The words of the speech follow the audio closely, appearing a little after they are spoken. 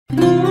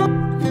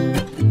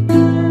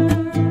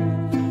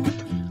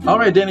All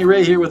right, Danny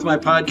Ray here with my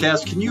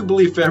podcast. Can you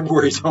believe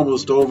February's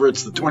almost over?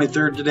 It's the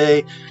 23rd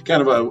today,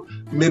 kind of a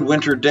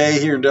midwinter day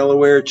here in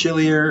Delaware,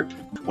 chillier.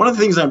 One of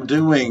the things I'm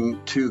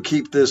doing to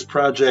keep this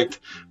project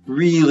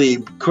really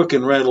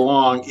cooking right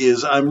along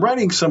is I'm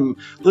writing some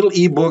little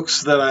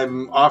ebooks that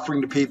I'm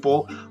offering to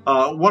people.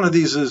 One of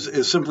these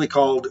is simply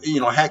called,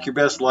 Hack Your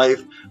Best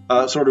Life,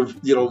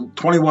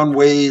 21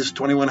 ways,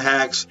 21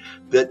 hacks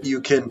that you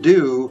can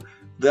do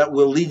that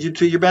will lead you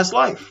to your best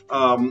life.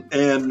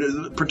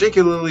 And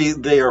particularly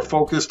they are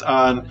focused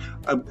on,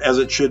 as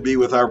it should be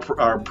with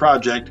our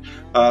project,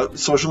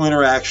 social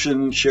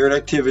interaction, shared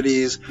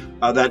activities,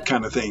 that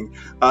kind of thing.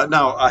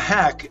 Now, a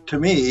hack to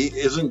me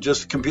isn't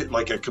just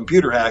like a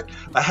computer hack.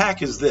 A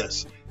hack is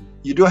this.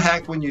 You do a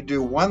hack when you do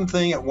one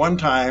thing at one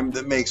time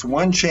that makes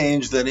one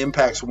change that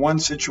impacts one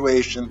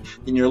situation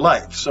in your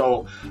life.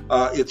 So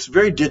it's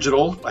very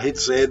digital. I hate to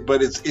say it,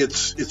 but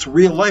it's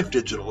real life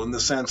digital in the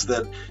sense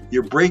that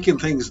you're breaking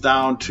things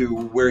down to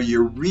where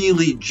you're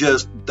really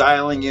just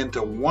dialing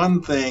into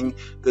one thing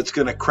that's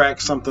going to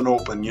crack something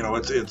open.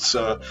 It's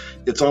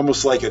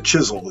almost like a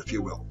chisel, if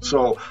you will.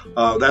 So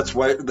that's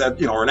why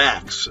or an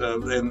axe,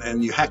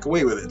 and you hack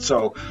away with it.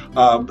 So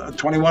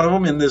 21 of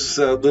them in this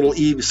little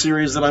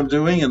series that I'm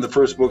doing, and the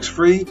first book's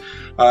free.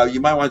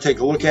 You might want to take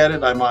a look at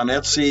it. I'm on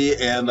Etsy,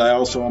 and I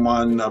also am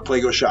on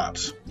PLAGO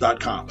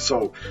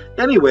So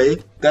anyway,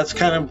 that's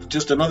kind of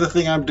just another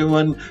thing I'm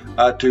doing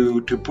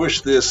to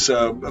push this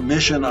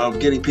mission of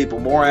getting people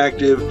more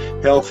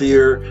active,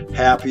 healthier,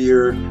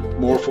 happier,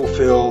 more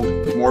fulfilled,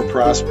 more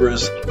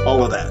prosperous,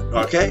 all of that.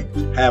 Okay?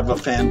 Have a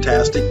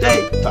fantastic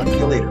day. Talk to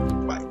you later.